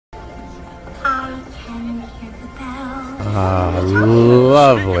I can hear the bells. Ah,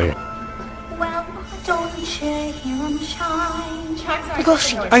 lovely. Well, don't you hear them chime?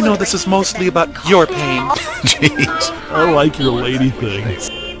 I know this is mostly about your pain. Jeez. I like your lady things.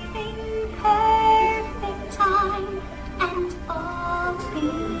 Perfect time, and all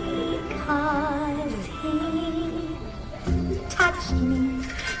because he touched me.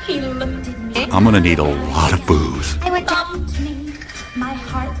 He looked at me. I'm gonna need a lot of booze. I went bumped me. My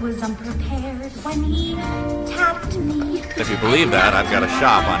heart was unprepared when he tapped me. If you believe that, I've got a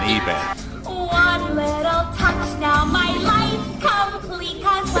shop on eBay. One little touch, now my life's complete.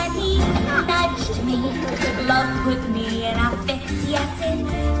 'Cause when he nudged me, love put me in a fix. Yes, it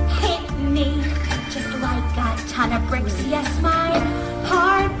hit me just like a ton of bricks. Yes, my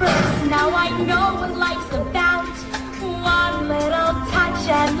heart breaks. Now I know what life's about. One little touch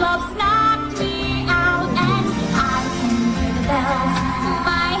and love's knocked me out. And I can hear the bells.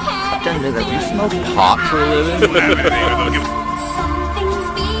 My head Don't know that you is smoke spinning. pot for a living? Something's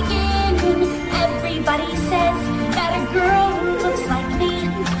beginning. Everybody says that a girl who looks like me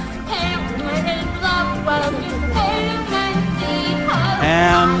can't win his love. Well, you pay him and see how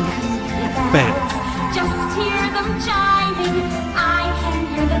And bam. just hear them chiming. I can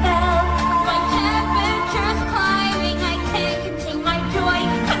hear the bell. My temperature's climbing. I can't contain my joy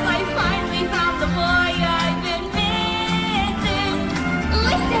 'cause I finally found the boy I've been missing.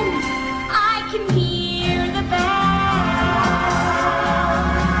 Listen, I can hear the bell.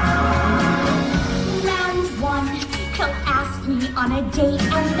 Round one, he'll ask me on a date,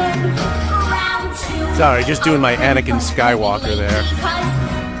 and then round two. Sorry, just doing my Anakin Skywalker there. Because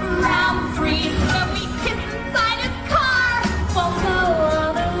round three, when we kiss inside his car, won't go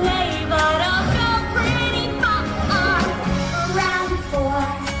all the way, but I'll go pretty far. Round four,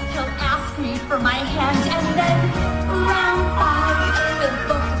 he'll ask me for my hand, and then round five, we'll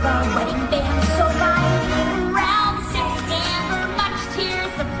book the wedding band. So by round six, never much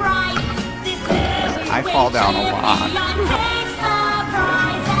tears of pride. This I fall down a lot. takes the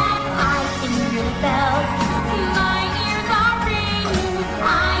prize, and I can hear the bells. My ears are ringing. I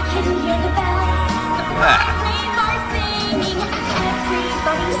can hear the bells. The birthdays are singing.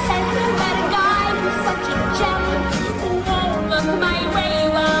 Everybody says that a guy who's such a gem won't look my way.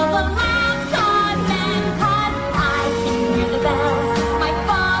 Well, the laughs on them, 'cause I can hear the bells. My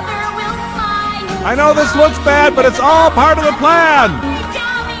father will smile. I know this looks bad, but it's all part of the plan.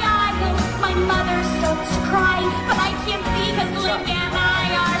 Down the aisle, my mother starts to cry, but I can't see 'cause Linda and I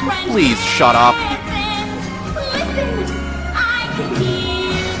are friends. Please shut up. Listen, I can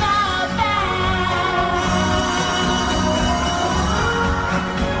hear the bell.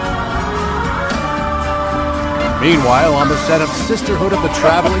 Meanwhile, on the set of Sisterhood of the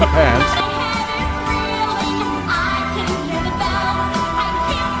Traveling Pants, My head is reeling. I can hear the bells. I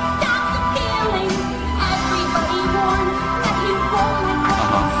can't stop the feeling. Everybody warned that he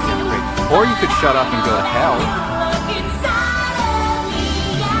won't see. Or you could shut up and go to hell. Look inside of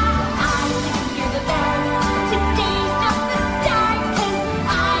me, yeah. I can hear the bells. Today's just the start, 'cause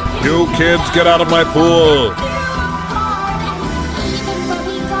I can You hear kids, the get out of my pool. bells. Even when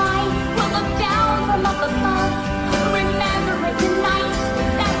we die, we'll look down from up above. Remember it tonight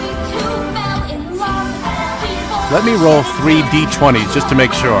that we two fell in love. let me roll 3 D20s just to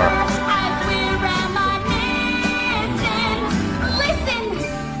make sure. As we're reminiscing, listen,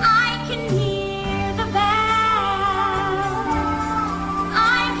 I can hear the bells. I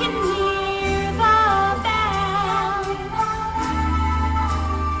can hear the bells.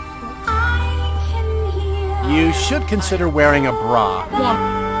 I can hear. You should consider wearing a bra.